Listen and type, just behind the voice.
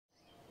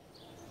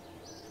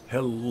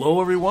Hello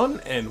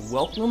everyone and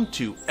welcome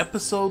to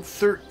episode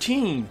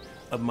 13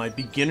 of my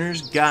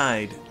beginner's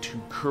guide to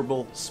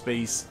Kerbal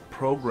Space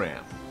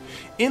Program.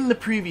 In the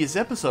previous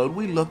episode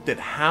we looked at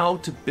how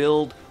to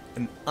build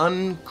an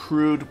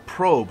uncrewed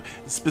probe,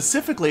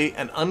 specifically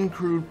an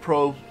uncrewed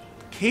probe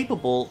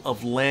capable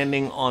of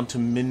landing onto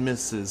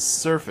Minmus's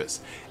surface.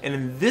 And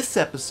in this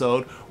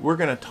episode we're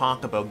going to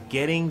talk about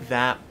getting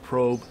that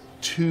probe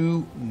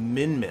to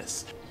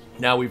Minmus.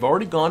 Now, we've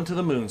already gone to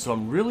the moon, so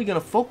I'm really going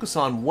to focus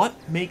on what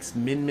makes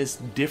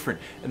Minmus different.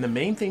 And the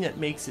main thing that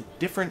makes it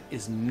different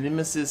is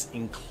Minmus's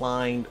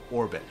inclined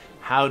orbit.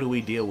 How do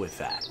we deal with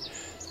that?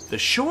 The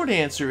short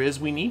answer is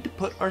we need to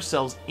put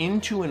ourselves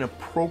into an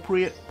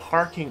appropriate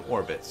parking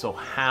orbit. So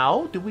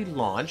how do we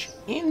launch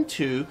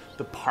into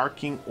the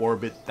parking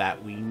orbit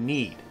that we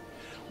need?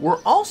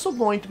 We're also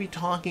going to be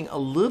talking a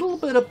little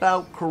bit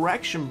about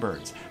correction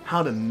burns,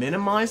 how to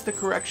minimize the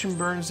correction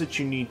burns that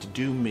you need to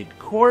do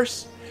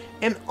mid-course,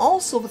 and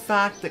also the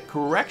fact that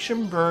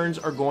correction burns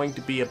are going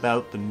to be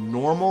about the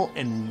normal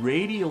and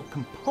radial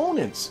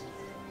components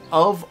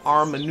of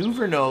our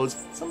maneuver nodes,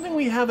 something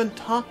we haven't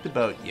talked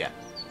about yet.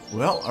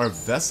 Well, our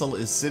vessel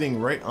is sitting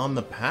right on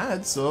the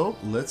pad, so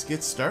let's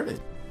get started.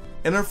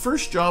 And our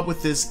first job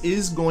with this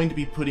is going to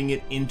be putting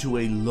it into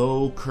a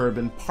low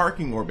Kerbin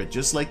parking orbit,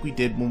 just like we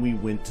did when we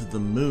went to the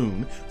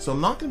moon. So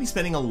I'm not going to be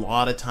spending a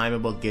lot of time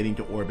about getting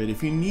to orbit.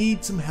 If you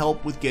need some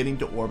help with getting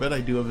to orbit,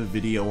 I do have a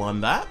video on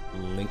that.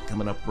 Link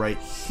coming up right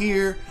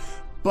here.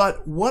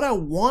 But what I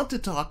want to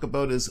talk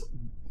about is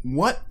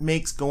what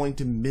makes going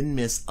to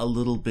Minmus a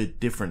little bit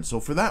different.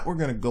 So for that, we're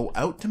going to go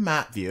out to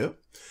map view.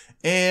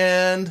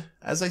 And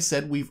as I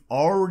said, we've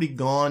already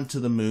gone to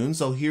the moon.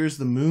 So here's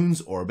the moon's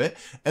orbit.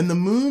 And the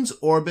moon's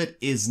orbit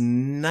is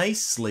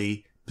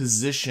nicely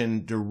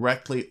positioned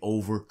directly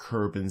over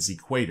Kerbin's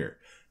equator.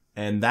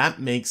 And that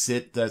makes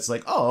it, that's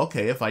like, oh,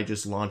 okay, if I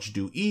just launch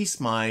due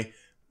east, my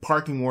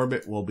parking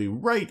orbit will be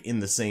right in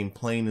the same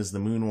plane as the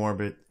moon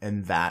orbit.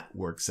 And that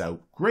works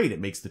out great.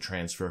 It makes the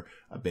transfer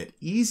a bit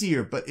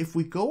easier. But if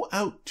we go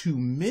out to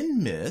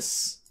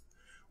Minmus,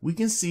 we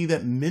can see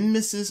that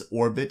Minmus's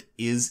orbit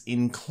is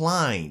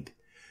inclined.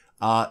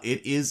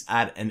 It is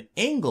at an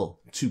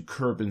angle to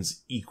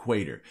Kerbin's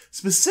equator.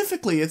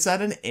 Specifically, it's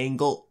at an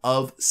angle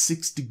of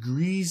 6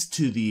 degrees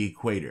to the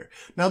equator.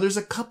 Now, there's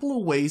a couple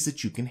of ways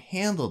that you can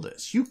handle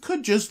this. You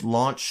could just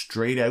launch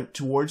straight out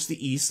towards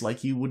the east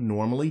like you would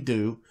normally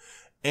do,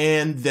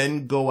 and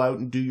then go out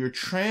and do your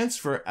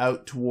transfer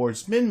out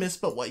towards Minmus,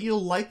 but what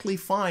you'll likely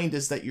find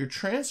is that your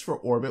transfer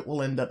orbit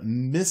will end up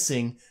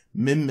missing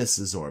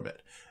Minmus's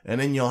orbit. And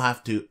then you'll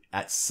have to,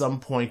 at some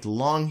point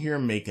along here,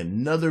 make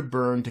another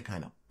burn to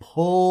kind of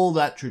pull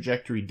that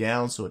trajectory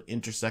down so it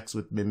intersects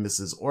with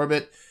Minmus's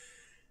orbit.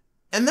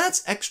 And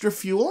that's extra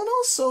fuel, and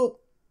also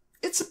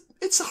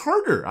it's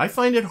harder. I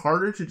find it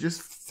harder to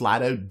just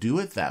flat out do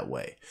it that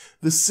way.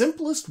 The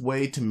simplest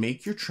way to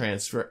make your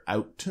transfer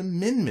out to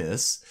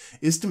Minmus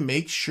is to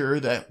make sure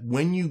that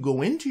when you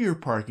go into your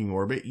parking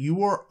orbit,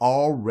 you are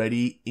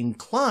already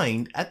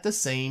inclined at the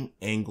same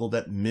angle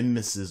that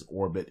Minmus's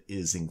orbit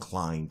is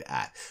inclined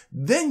at.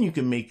 Then you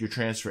can make your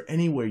transfer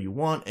anywhere you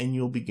want and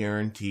you'll be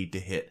guaranteed to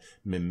hit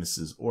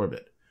Minmus's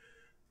orbit.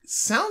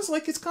 Sounds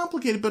like it's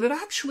complicated, but it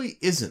actually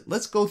isn't.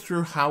 Let's go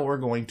through how we're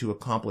going to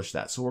accomplish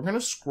that. So we're going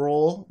to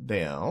scroll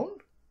down.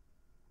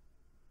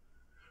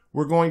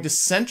 We're going to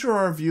center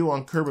our view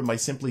on Kerbin by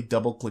simply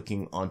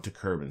double-clicking onto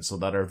Kerbin so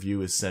that our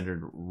view is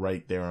centered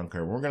right there on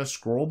Kerbin. We're going to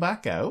scroll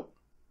back out,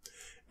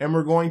 and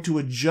we're going to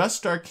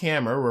adjust our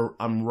camera, where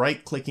I'm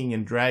right-clicking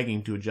and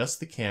dragging to adjust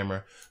the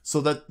camera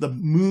so that the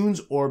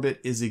moon's orbit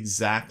is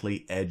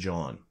exactly edge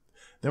on.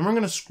 Then we're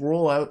going to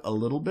scroll out a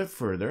little bit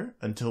further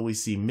until we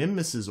see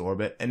Minmus's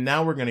orbit. And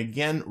now we're going to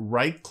again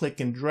right-click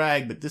and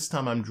drag, but this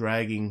time I'm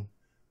dragging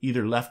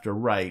either left or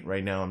right.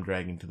 Right now I'm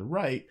dragging to the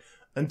right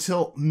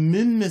until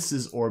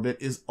Minmus's orbit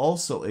is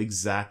also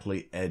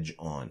exactly edge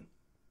on.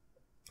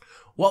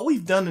 What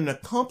we've done in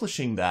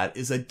accomplishing that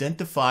is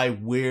identify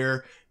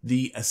where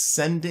the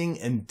ascending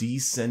and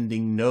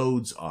descending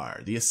nodes are.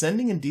 The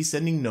ascending and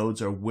descending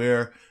nodes are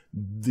where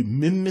the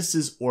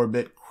Minmus's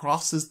orbit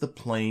crosses the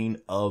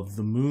plane of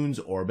the moon's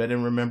orbit.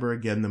 And remember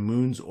again, the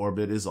moon's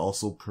orbit is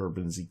also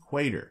Kerbin's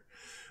equator.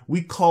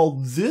 We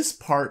call this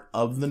part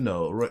of the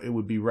node, it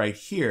would be right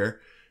here,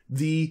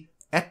 the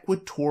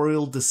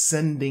equatorial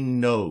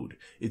descending node.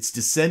 It's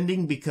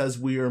descending because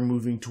we are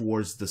moving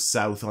towards the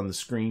south on the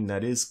screen,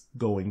 that is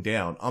going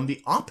down. On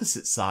the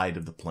opposite side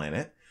of the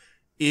planet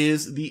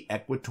is the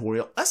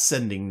equatorial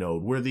ascending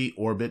node, where the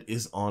orbit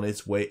is on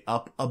its way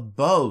up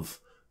above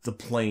the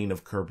plane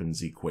of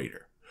Kerbin's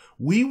equator.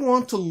 We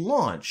want to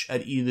launch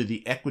at either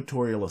the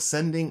equatorial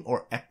ascending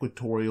or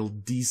equatorial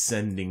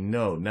descending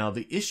node. Now,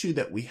 the issue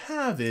that we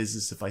have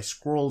is if I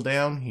scroll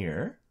down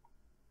here,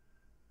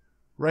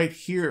 right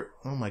here,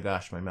 oh my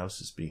gosh, my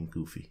mouse is being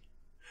goofy.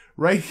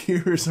 Right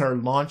here is our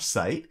launch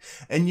site,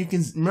 and you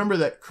can remember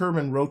that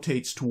Kerbin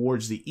rotates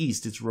towards the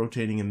east. It's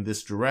rotating in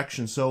this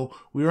direction, so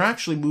we're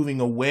actually moving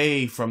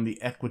away from the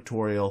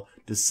equatorial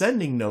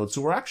descending node,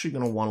 so we're actually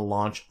going to want to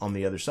launch on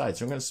the other side.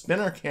 So I'm going to spin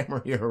our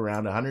camera here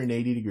around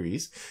 180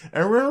 degrees,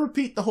 and we're going to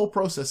repeat the whole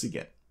process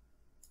again.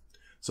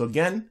 So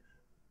again,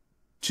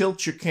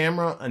 tilt your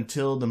camera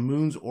until the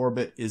moon's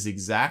orbit is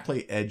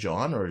exactly edge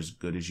on, or as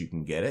good as you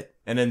can get it,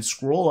 and then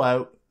scroll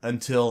out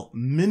until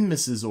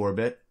Minmus's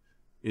orbit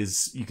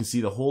is, you can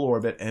see the whole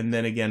orbit, and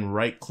then again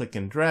right click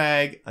and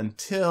drag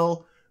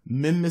until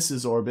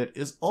Minmus's orbit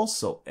is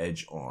also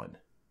edge on.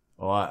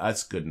 Oh,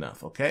 that's good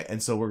enough, okay?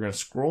 And so we're going to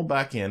scroll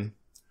back in.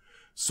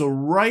 So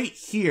right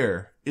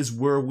here is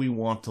where we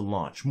want to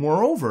launch.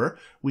 Moreover,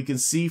 we can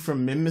see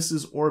from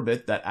Minmus's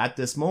orbit that at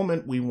this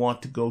moment we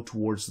want to go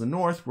towards the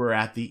north. We're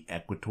at the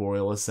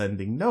equatorial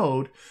ascending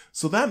node.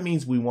 So that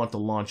means we want to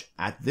launch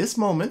at this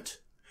moment,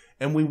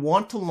 and we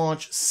want to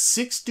launch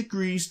 6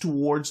 degrees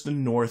towards the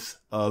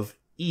north of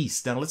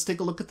east. Now let's take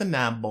a look at the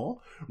nav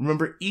ball.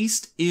 Remember,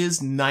 east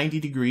is 90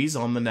 degrees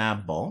on the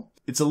nav ball.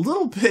 It's a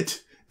little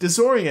bit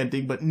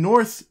disorienting, but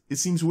north, it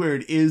seems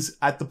weird, is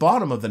at the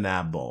bottom of the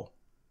nav ball.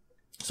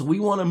 So we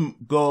want to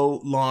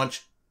go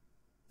launch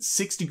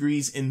 6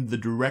 degrees in the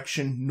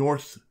direction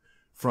north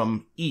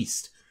from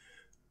east.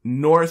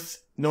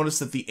 North, notice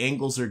that the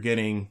angles are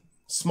getting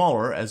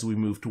smaller as we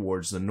move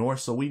towards the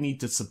north, so we need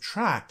to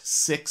subtract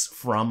 6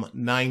 from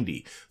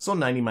 90. So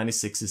 90 minus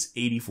 6 is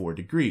 84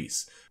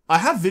 degrees. I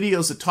have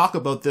videos that talk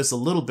about this a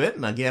little bit,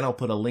 and again, I'll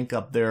put a link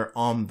up there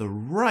on the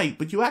right,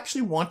 but you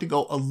actually want to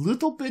go a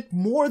little bit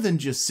more than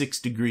just 6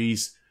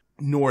 degrees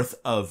north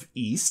of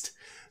east.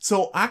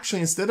 So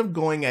actually, instead of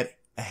going at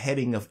a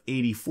heading of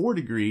 84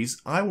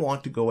 degrees, I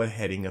want to go at a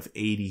heading of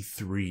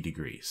 83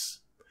 degrees.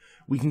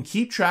 We can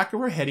keep track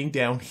of our heading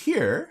down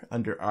here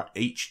under our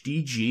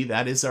HDG.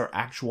 That is our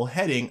actual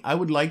heading. I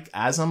would like,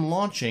 as I'm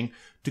launching,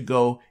 to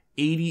go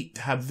to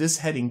have this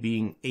heading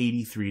being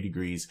 83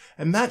 degrees.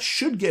 And that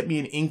should get me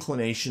an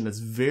inclination that's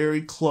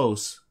very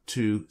close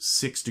to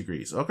 6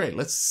 degrees. Okay,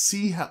 let's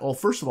see how, well,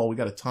 first of all, we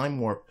got a time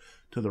warp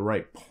to the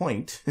right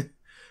point.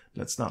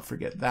 Let's not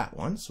forget that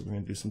one. So we're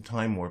going to do some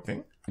time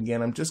warping.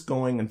 Again, I'm just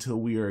going until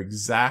we are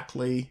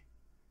exactly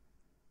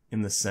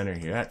in the center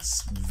here.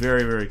 That's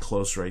very, very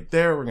close right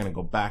there. We're going to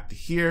go back to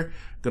here.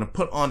 Going to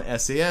put on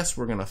SAS.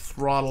 We're going to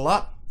throttle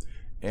up,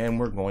 and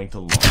we're going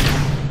to launch.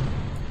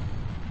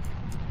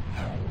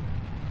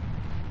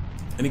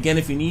 And again,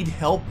 if you need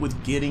help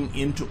with getting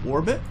into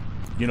orbit,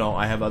 you know,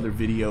 I have other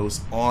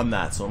videos on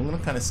that. So I'm going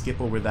to kind of skip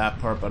over that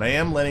part, but I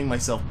am letting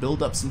myself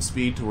build up some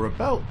speed to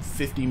about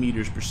 50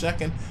 meters per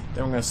second.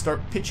 Then we're going to start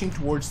pitching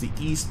towards the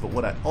east, but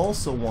what I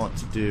also want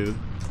to do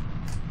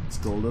is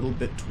go a little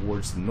bit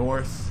towards the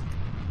north.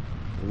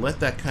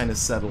 Let that kind of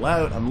settle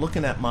out. I'm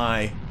looking at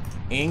my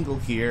angle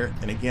here,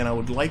 and again, I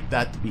would like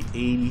that to be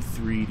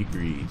 83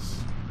 degrees.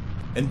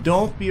 And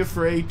don't be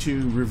afraid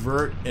to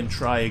revert and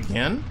try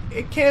again.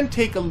 It can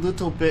take a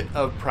little bit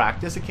of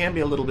practice. It can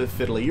be a little bit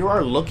fiddly. You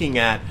are looking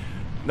at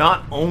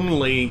not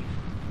only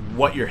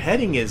what your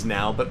heading is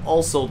now, but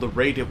also the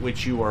rate at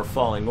which you are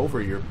falling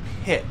over your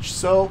pitch.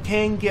 So it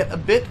can get a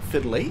bit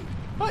fiddly,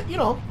 but you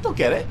know, you'll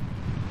get it.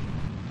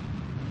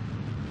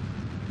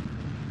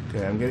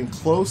 Okay, I'm getting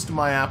close to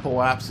my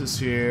apoapsis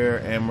here,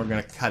 and we're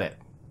going to cut it.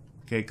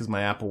 Okay, because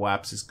my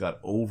apoapsis got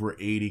over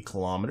 80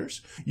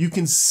 kilometers. You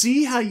can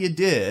see how you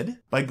did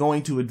by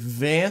going to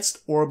Advanced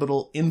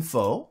Orbital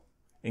Info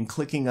and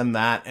clicking on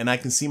that, and I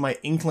can see my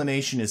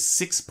inclination is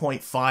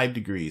 6.5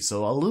 degrees.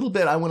 So I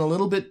went a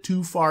little bit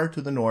too far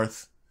to the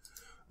north.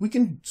 We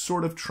can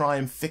sort of try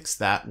and fix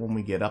that when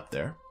we get up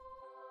there.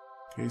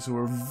 Okay, so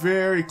we're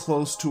very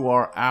close to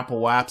our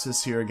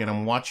apoapsis here. Again,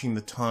 I'm watching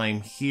the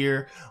time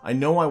here. I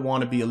know I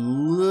want to be a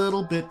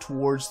little bit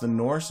towards the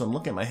north, so I'm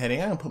looking at my heading.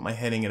 I'm going to put my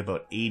heading at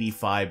about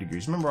 85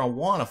 degrees. Remember, I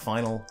want a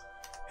final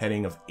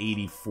heading of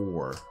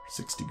 84,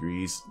 6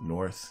 degrees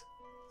north.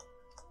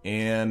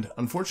 And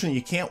unfortunately,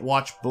 you can't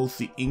watch both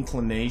the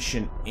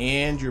inclination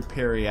and your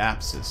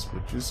periapsis,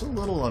 which is a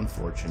little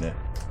unfortunate.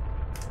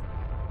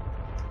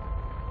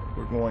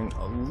 We're going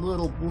a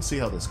little, we'll see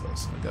how this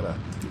goes. I gotta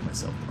give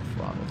myself a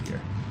throttle here.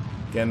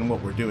 Again,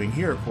 what we're doing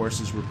here, of course,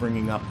 is we're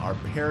bringing up our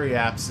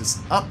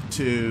periapsis up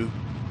to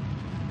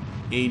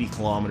 80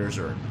 kilometers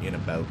or in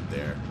about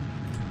there.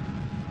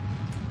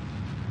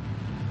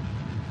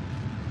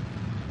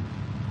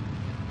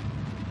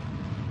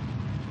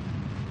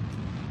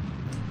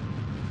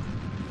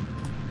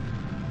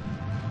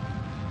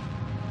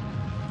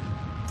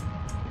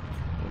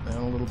 A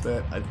little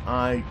bit.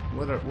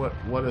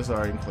 What is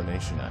our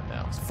inclination at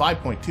now? It's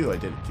 5.2. I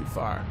did it too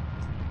far.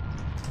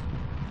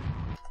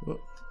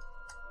 Whoop.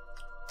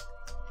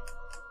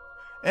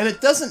 And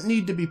it doesn't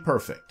need to be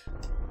perfect.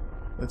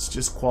 Let's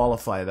just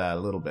qualify that a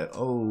little bit.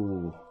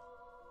 Oh.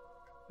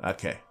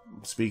 Okay.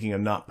 Speaking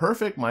of not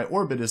perfect, my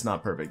orbit is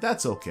not perfect.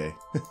 That's okay.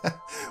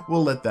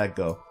 We'll let that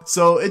go.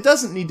 So it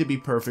doesn't need to be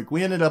perfect.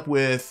 We ended up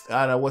with,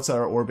 I don't know, what's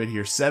our orbit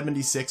here?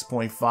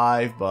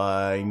 76.5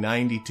 by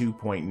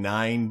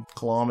 92.9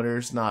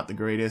 kilometers. Not the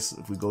greatest.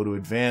 If we go to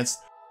advanced,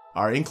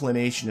 our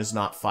inclination is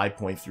not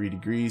 5.3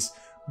 degrees,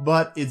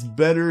 but it's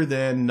better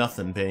than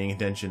nothing paying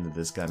attention to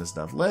this kind of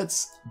stuff.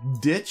 Let's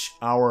ditch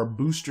our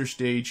booster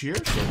stage here.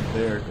 So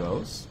there it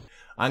goes.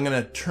 I'm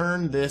going to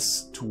turn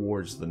this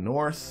towards the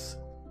north,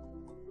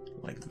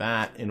 like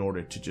that, in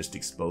order to just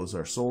expose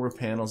our solar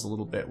panels a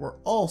little bit. We're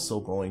also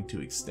going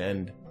to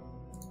extend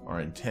our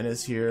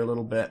antennas here a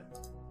little bit.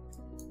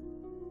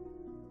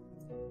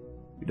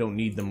 We don't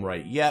need them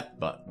right yet,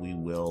 but we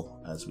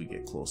will as we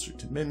get closer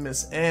to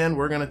Minmus. And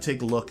we're going to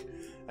take a look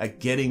at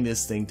getting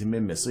this thing to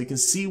Minmus. So you can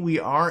see we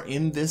are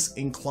in this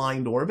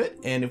inclined orbit,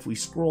 and if we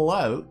scroll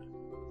out,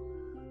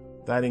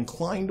 that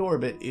inclined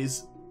orbit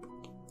is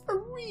a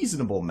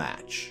reasonable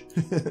match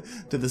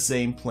to the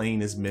same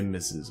plane as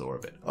Minmus's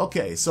orbit.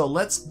 Okay, so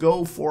let's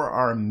go for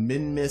our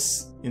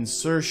Minmus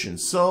insertion.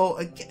 So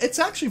it's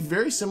actually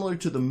very similar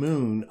to the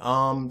moon.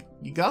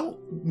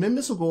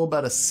 Minmus will go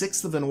about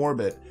 1/6 of an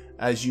orbit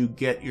as you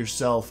get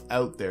yourself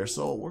out there.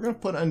 So we're going to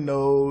put a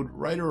node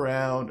right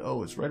around,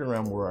 oh, it's right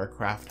around where our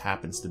craft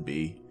happens to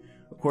be.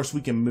 Of course,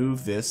 we can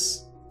move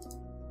this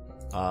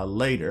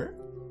later.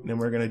 And then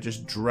we're going to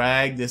just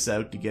drag this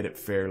out to get it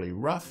fairly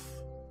rough.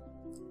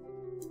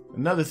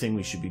 Another thing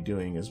we should be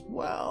doing as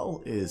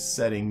well is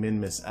setting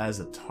Minmus as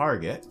a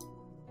target.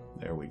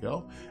 There we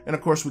go. And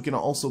of course, we can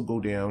also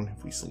go down,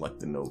 if we select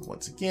the node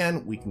once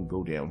again, we can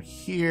go down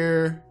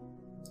here.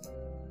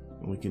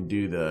 And we can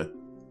do the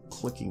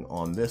clicking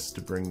on this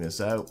to bring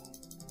this out.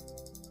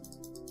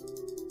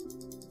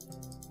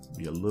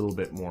 Be a little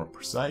bit more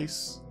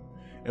precise.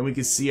 And we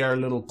can see our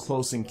little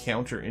close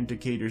encounter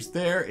indicators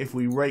there. If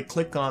we right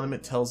click on them,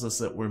 it tells us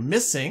that we're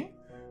missing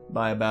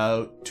by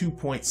about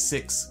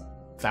 2.6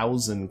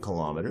 thousand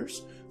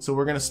kilometers. So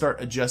we're going to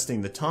start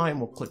adjusting the time.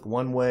 We'll click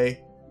one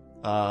way.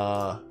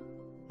 Oh,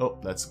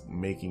 that's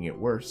making it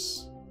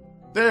worse.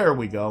 There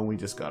we go. We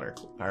just got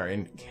our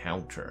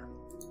encounter.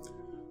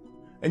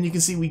 And you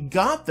can see we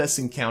got this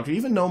encounter,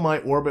 even though my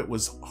orbit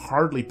was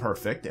hardly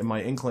perfect and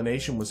my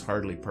inclination was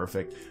hardly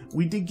perfect.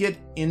 We did get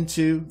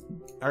into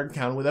our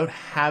encounter without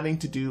having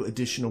to do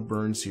additional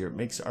burns here. It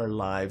makes our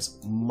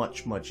lives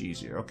much, much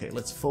easier. Okay,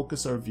 let's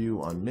focus our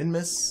view on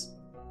Minmus.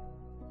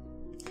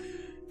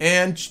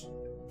 And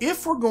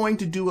if we're going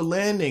to do a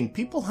landing,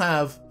 people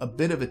have a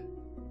bit of a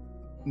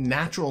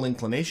natural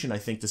inclination, I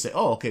think, to say,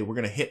 oh, okay, we're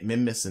going to hit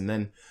Minmus and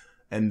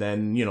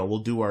then, you know, we'll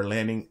do our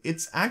landing.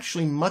 It's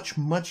actually much,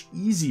 much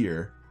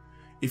easier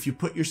if you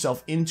put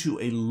yourself into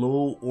a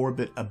low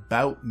orbit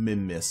about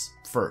Minmus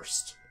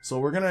first. So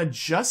we're going to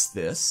adjust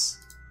this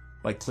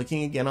by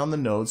clicking again on the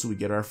node so we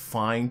get our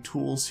fine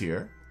tools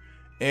here.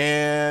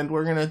 And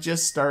we're going to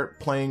just start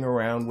playing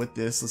around with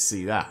this. Let's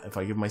see that. If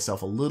I give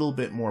myself a little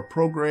bit more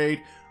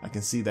prograde, I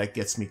can see that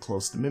gets me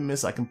close to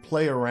Minmus. I can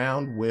play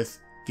around with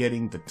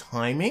getting the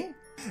timing.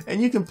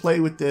 And you can play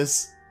with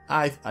this.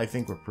 I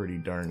think we're pretty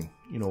darn,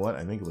 you know what?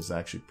 I think it was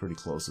actually pretty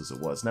close as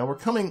it was. Now we're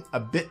coming a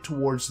bit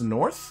towards the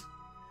north.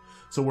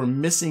 So we're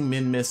missing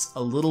Minmus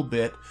a little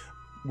bit.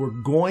 We're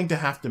going to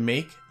have to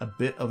make a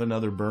bit of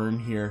another burn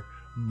here,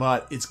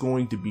 but it's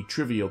going to be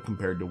trivial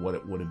compared to what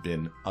it would have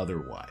been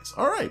otherwise.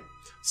 All right,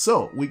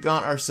 so we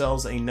got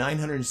ourselves a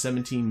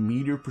 917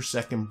 meter per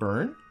second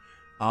burn.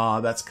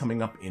 That's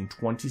coming up in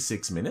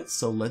 26 minutes,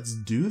 so let's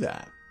do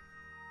that.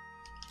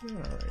 All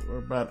right, we're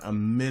about a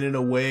minute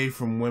away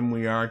from when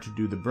we are to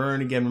do the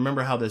burn. Again,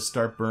 remember how this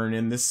start burn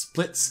in. This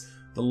splits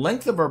the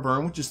length of our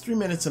burn, which is 3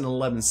 minutes and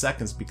 11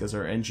 seconds because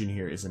our engine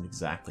here isn't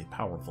exactly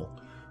powerful.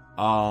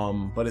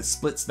 But it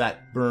splits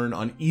that burn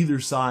on either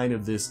side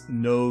of this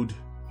node,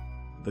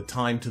 the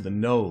time to the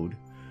node.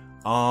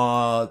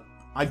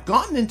 I've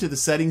gotten into the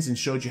settings and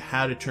showed you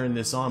how to turn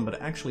this on, but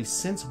actually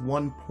since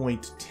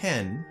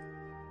 1.10,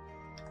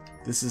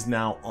 this is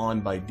now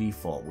on by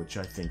default, which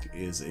I think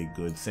is a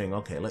good thing.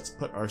 Okay, let's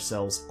put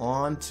ourselves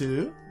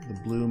onto the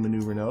blue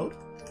maneuver node.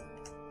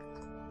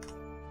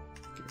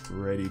 Get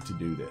ready to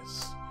do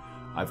this.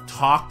 I've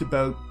talked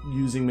about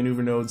using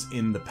maneuver nodes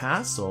in the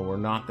past, so we're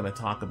not going to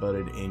talk about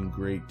it in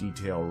great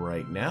detail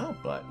right now,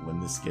 but when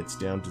this gets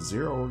down to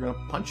 0, we're going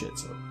to punch it.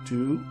 So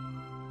 2,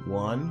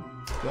 1,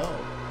 go.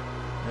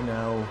 And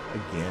now,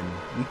 again,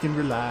 we can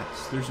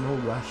relax. There's no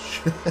rush.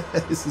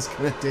 This is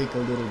going to take a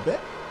little bit.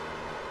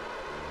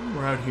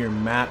 We're out here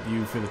map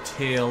view for the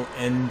tail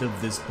end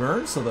of this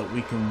burn so that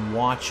we can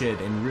watch it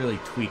and really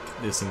tweak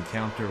this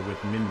encounter with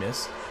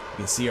Minmus. You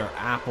can see our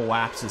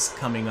apoapsis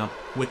coming up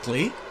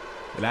quickly.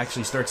 It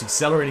actually starts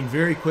accelerating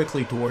very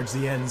quickly towards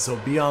the end, so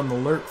be on the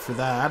alert for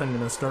that. I'm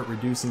going to start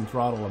reducing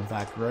throttle, in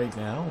fact, right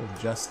now. We'll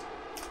adjust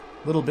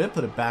a little bit,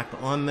 put it back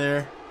on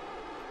there.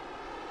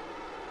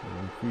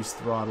 Increase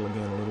throttle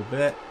again a little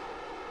bit.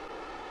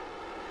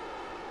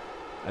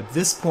 At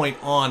this point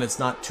on, it's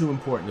not too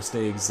important to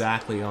stay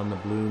exactly on the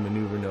blue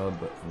maneuver node,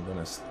 but I'm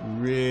going to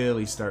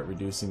really start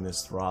reducing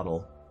this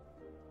throttle.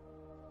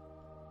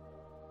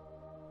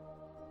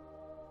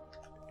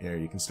 There,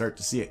 you can start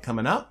to see it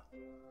coming up.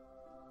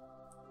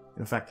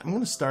 In fact, I'm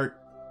going to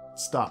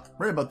stop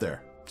right about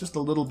there, just a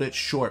little bit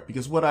short,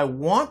 because what I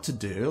want to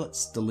do,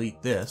 let's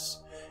delete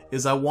this,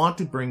 is I want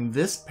to bring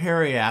this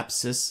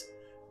periapsis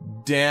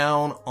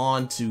down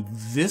onto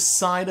this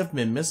side of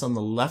Minmus, on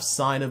the left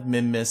side of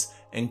Minmus,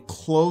 and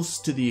close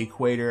to the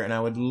equator, and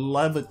I would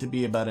love it to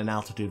be about an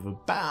altitude of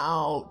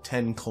about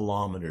 10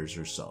 kilometers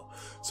or so.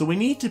 So we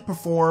need to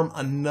perform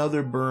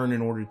another burn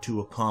in order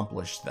to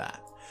accomplish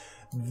that.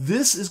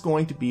 This is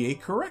going to be a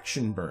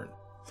correction burn.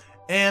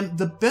 And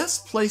the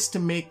best place to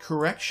make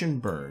correction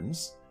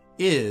burns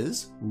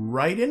is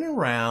right in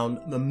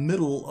around the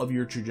middle of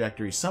your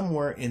trajectory,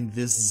 somewhere in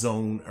this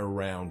zone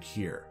around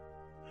here.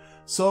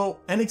 So,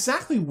 and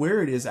exactly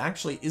where it is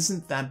actually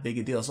isn't that big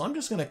a deal. So I'm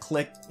just going to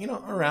click,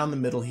 around the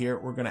middle here.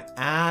 We're going to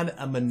add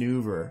a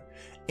maneuver.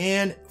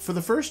 And for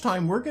the first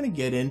time, we're going to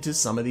get into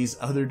some of these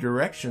other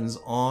directions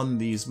on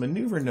these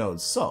maneuver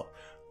nodes. So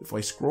if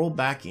I scroll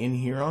back in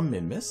here on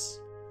Minmus,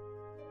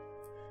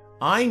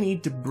 I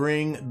need to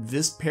bring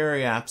this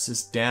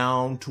periapsis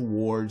down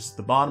towards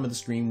the bottom of the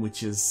screen,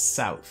 which is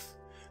south.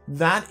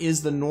 That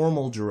is the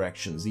normal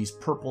directions, these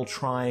purple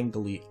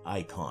triangle-y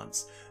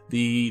icons.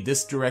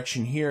 This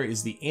direction here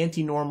is the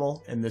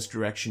anti-normal, and this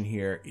direction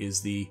here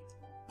is the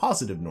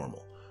positive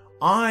normal.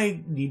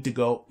 I need to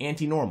go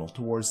anti-normal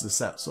towards the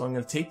south. So I'm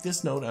going to take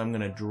this node, I'm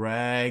going to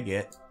drag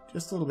it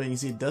just a little bit. You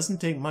see, it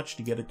doesn't take much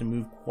to get it to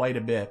move quite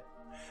a bit.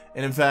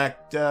 And in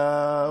fact,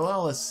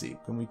 well, let's see.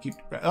 Can we keep...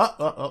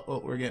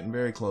 Oh, we're getting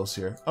very close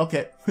here.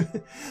 Okay.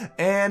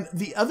 And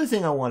the other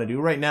thing I want to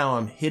do, right now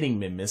I'm hitting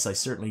Minmus. I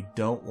certainly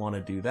don't want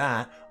to do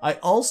that. I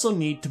also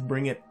need to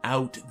bring it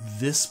out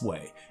this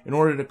way. In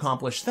order to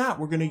accomplish that,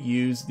 we're going to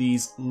use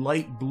these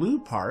light blue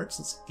parts.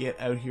 Let's get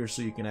out here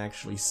so you can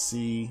actually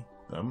see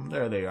them.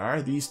 There they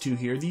are. These two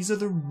here. These are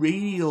the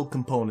radial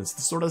components,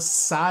 the sort of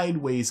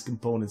sideways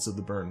components of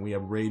the burn. We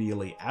have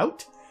radially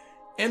out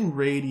and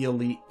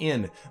radially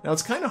in. Now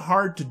it's kind of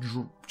hard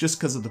to, just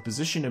because of the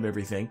position of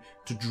everything,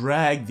 to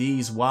drag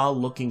these while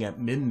looking at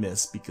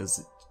Minmus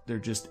because they're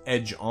just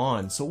edge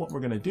on. So what we're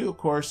going to do, of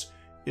course,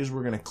 is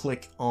we're going to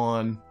click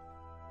on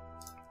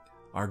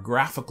our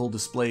graphical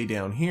display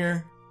down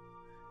here,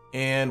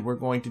 and we're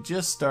going to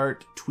just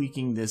start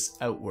tweaking this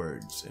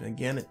outwards. And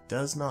again, it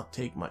does not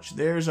take much.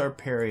 There's our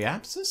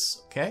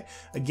periapsis. Okay.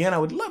 Again, I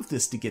would love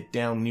this to get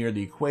down near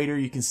the equator.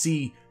 You can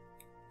see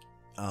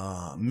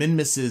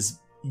Minmus's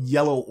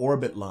yellow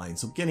orbit line,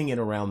 so getting it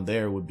around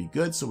there would be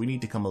good. So we need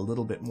to come a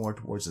little bit more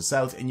towards the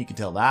south, and you can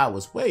tell that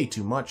was way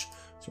too much,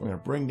 so we're going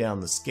to bring down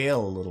the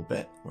scale a little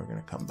bit. We're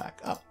going to come back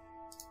up.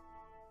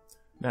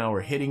 Now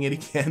we're hitting it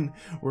again.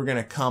 We're going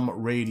to come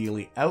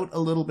radially out a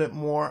little bit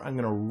more. I'm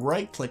going to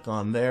right click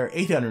on there.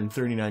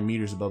 839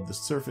 meters above the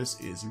surface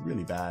is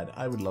really bad.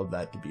 I would love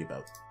that to be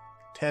about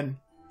 10.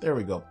 There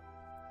we go.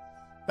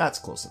 That's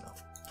close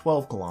enough.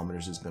 12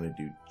 kilometers is going to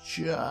do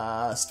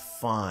just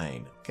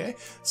fine. Okay,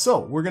 so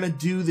we're going to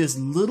do this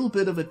little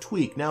bit of a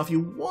tweak. Now, if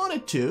you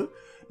wanted to,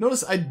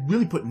 notice I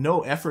really put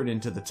no effort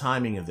into the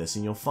timing of this,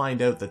 and you'll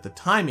find out that the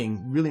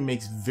timing really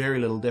makes very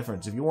little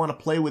difference. If you want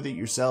to play with it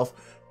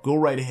yourself, go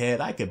right ahead.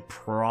 I could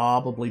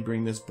probably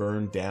bring this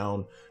burn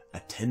down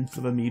 1/10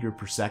 of a meter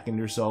per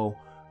second or so,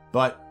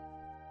 but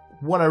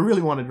what I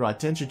really want to draw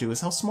attention to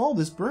is how small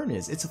this burn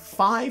is. It's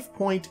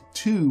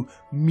 5.2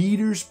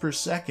 meters per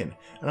second.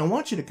 And I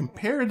want you to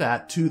compare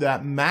that to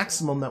that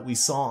maximum that we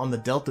saw on the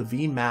Delta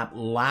V map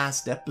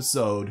last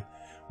episode.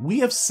 We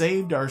have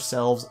saved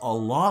ourselves a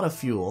lot of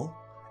fuel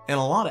and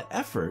a lot of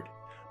effort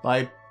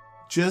by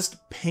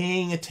just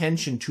paying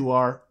attention to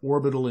our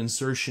orbital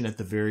insertion at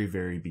the very,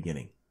 very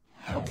beginning.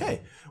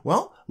 Okay,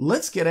 well,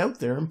 let's get out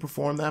there and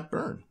perform that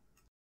burn.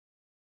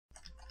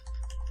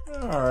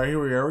 Alright, here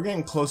we are. We're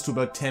getting close to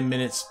about 10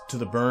 minutes to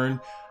the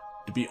burn.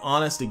 To be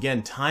honest,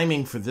 again,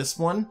 timing for this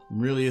one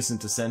really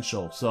isn't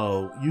essential.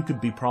 So you could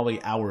be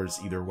probably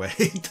hours either way.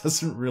 It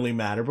doesn't really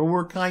matter, but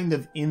we're kind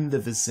of in the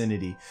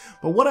vicinity.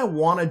 But what I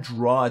want to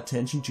draw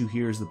attention to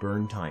here is the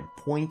burn time,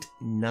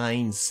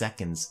 0.9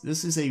 seconds.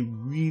 This is a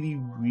really,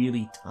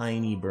 really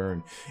tiny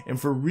burn. And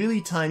for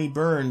really tiny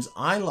burns,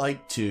 I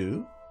like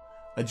to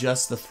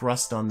adjust the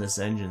thrust on this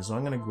engine. So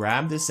I'm going to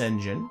grab this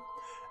engine,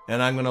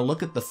 and I'm going to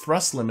look at the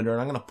thrust limiter,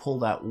 and I'm going to pull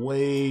that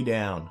way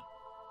down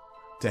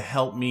to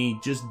help me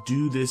just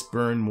do this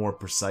burn more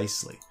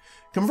precisely.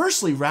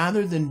 Conversely,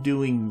 rather than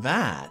doing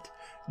that,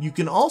 you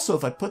can also,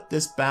 if I put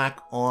this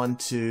back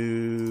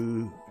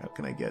onto, how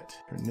can I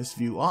turn this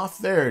view off?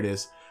 There it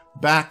is.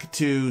 Back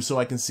to, so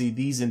I can see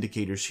these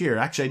indicators here.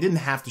 Actually, I didn't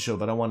have to show,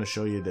 but I want to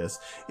show you this.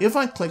 If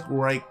I click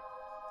right,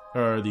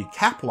 or the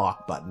cap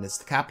lock button, it's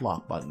the cap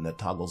lock button that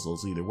toggles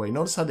those either way.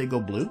 Notice how they go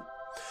blue?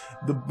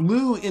 The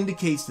blue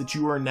indicates that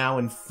you are now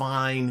in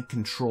fine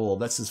control.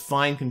 That says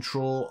fine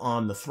control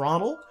on the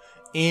throttle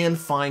and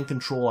fine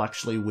control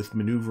actually with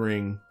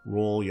maneuvering,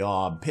 roll,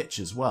 yaw, pitch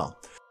as well.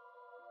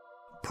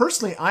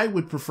 Personally, I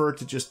would prefer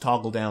to just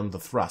toggle down the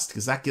thrust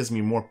because that gives me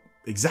more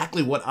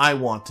exactly what I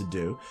want to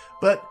do.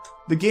 But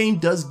the game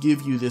does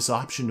give you this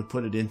option to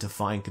put it into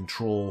fine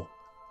control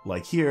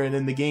like here, and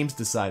then the game's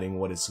deciding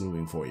what it's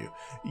moving for you.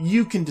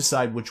 You can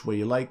decide which way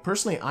you like.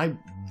 Personally, I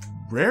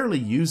rarely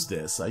use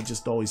this. I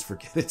just always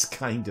forget it's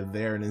kind of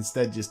there and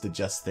instead just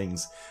adjust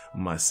things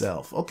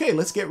myself. Okay,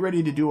 let's get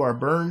ready to do our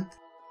burn.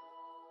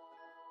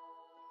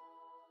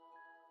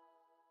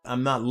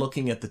 I'm not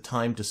looking at the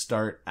time to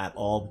start at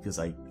all because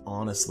I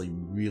honestly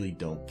really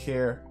don't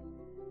care.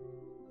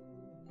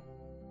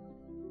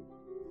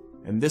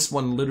 And this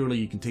one, literally,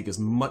 you can take as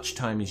much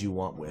time as you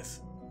want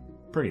with.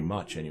 Pretty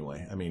much,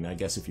 anyway. I mean, I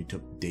guess if you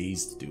took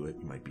days to do it,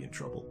 you might be in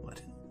trouble,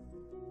 but...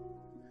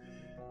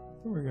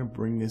 We're going to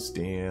bring this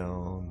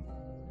down.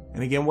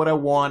 And again, what I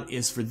want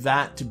is for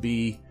that to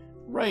be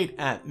right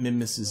at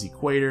Minmus's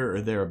equator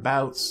or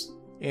thereabouts,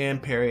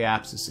 and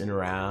periapsis in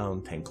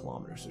around 10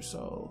 kilometers or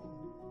so.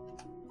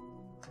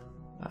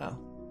 Well,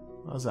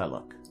 how's that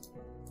look?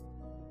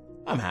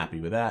 I'm happy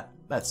with that.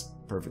 That's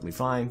perfectly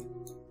fine.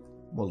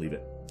 We'll leave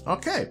it.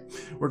 Okay,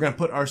 we're going to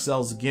put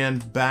ourselves again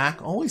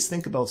back. Always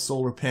think about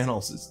solar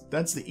panels.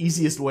 That's the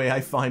easiest way I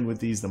find with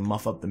these to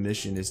muff up the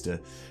mission, is to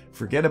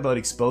forget about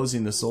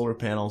exposing the solar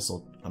panels.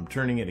 So I'm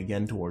turning it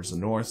again towards the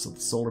north, so the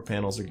solar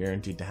panels are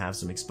guaranteed to have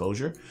some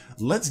exposure.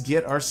 Let's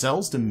get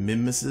ourselves to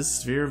Minmus's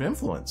sphere of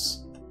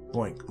influence.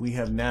 Boink, we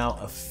have now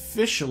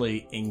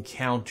officially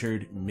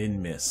encountered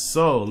Minmus.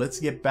 So let's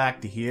get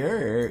back to here.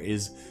 Here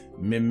is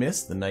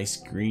Minmus, the nice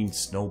green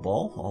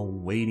snowball, all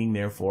waiting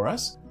there for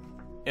us.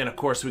 And of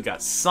course we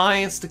got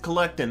science to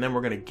collect, and then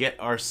we're going to get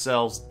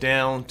ourselves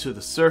down to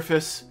the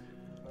surface,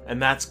 and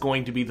that's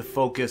going to be the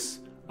focus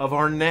of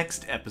our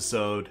next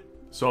episode.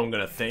 So I'm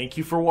going to thank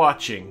you for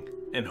watching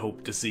and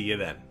hope to see you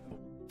then.